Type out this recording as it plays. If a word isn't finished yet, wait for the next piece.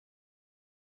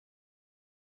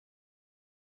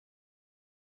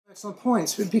Excellent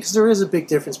points, because there is a big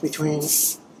difference between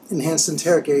enhanced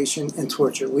interrogation and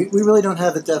torture. We really don't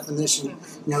have a definition,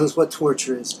 knows what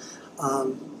torture is.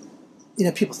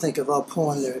 People think of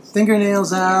pulling their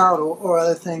fingernails out or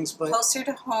other things, but closer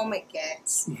to home it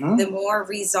gets, the more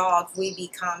resolved we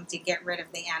become to get rid of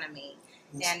the enemy.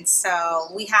 And so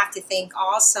we have to think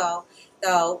also,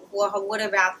 though, well, what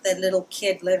about the little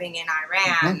kid living in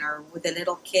Iran, or the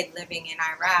little kid living in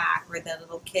Iraq, or the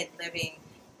little kid living,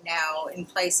 in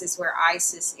places where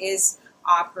ISIS is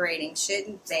operating?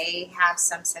 Shouldn't they have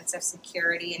some sense of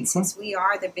security? And since we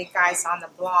are the big guys on the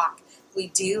block, we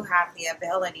do have the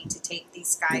ability to take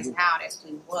these guys out if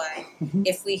we would,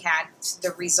 if we had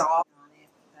the resolve on it.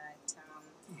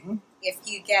 But if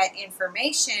you get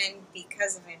information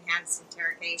because of enhanced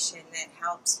interrogation that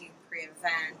helps you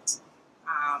prevent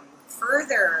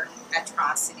further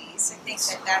atrocities, I think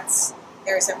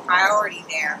there's a priority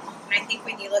there. And I think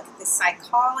when you look at the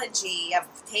psychology of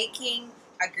taking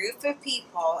a group of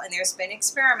people, and there's been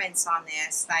experiments on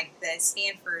this, like the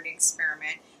Stanford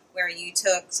experiment, where you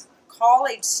took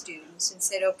college students and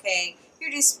said, okay,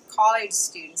 you're just college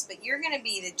students, but you're going to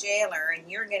be the jailer and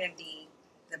you're going to be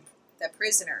the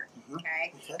prisoner,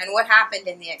 okay? And what happened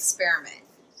in the experiment?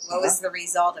 What was the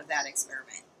result of that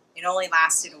experiment? It only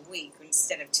lasted a week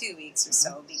instead of 2 weeks or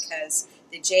so, because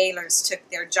the jailers took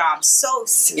their job so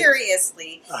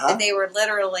seriously that they were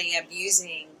literally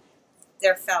abusing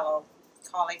their fellow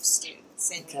college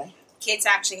students. And kids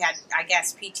actually had, I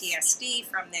guess, PTSD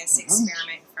from this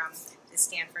experiment, from the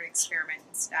Stanford experiment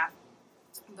and stuff.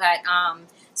 But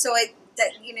so it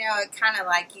kind of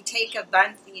like you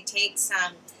take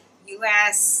some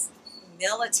U.S.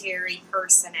 military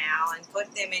personnel and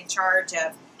put them in charge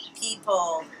of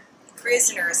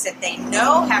prisoners that they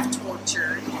know have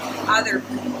tortured other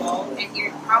people, and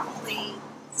you're probably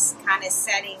kind of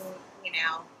setting,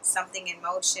 something in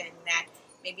motion that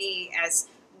maybe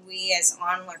we as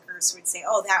onlookers would say,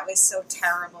 oh, that was so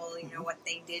terrible, what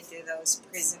they did to those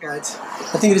prisoners. Right.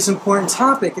 I think it is an important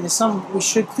topic, and it's something we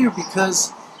should clear,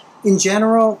 because in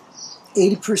general,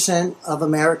 80% of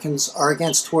Americans are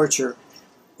against torture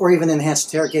or even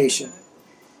enhanced interrogation.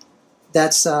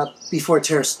 That's before a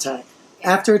terrorist attack.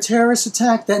 After a terrorist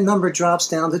attack, that number drops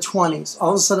down to 20s.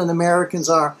 All of a sudden, Americans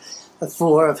are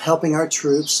for of helping our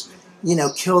troops,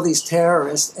 kill these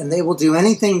terrorists, and they will do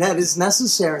anything that is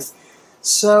necessary.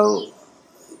 So,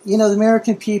 the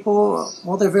American people,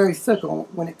 well, they're very fickle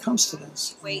when it comes to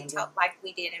this. Wait till, like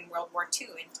we did in World War II,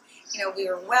 and we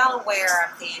were well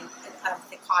aware of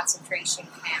the concentration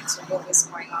camps and what was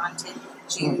going on to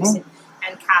Jews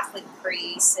and Catholic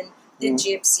priests and the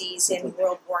gypsies in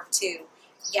World War II.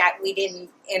 Yet we didn't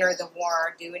enter the war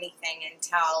or do anything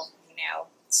until,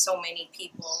 so many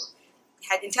people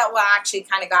until we actually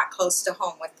kind of got close to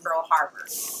home with Pearl Harbor.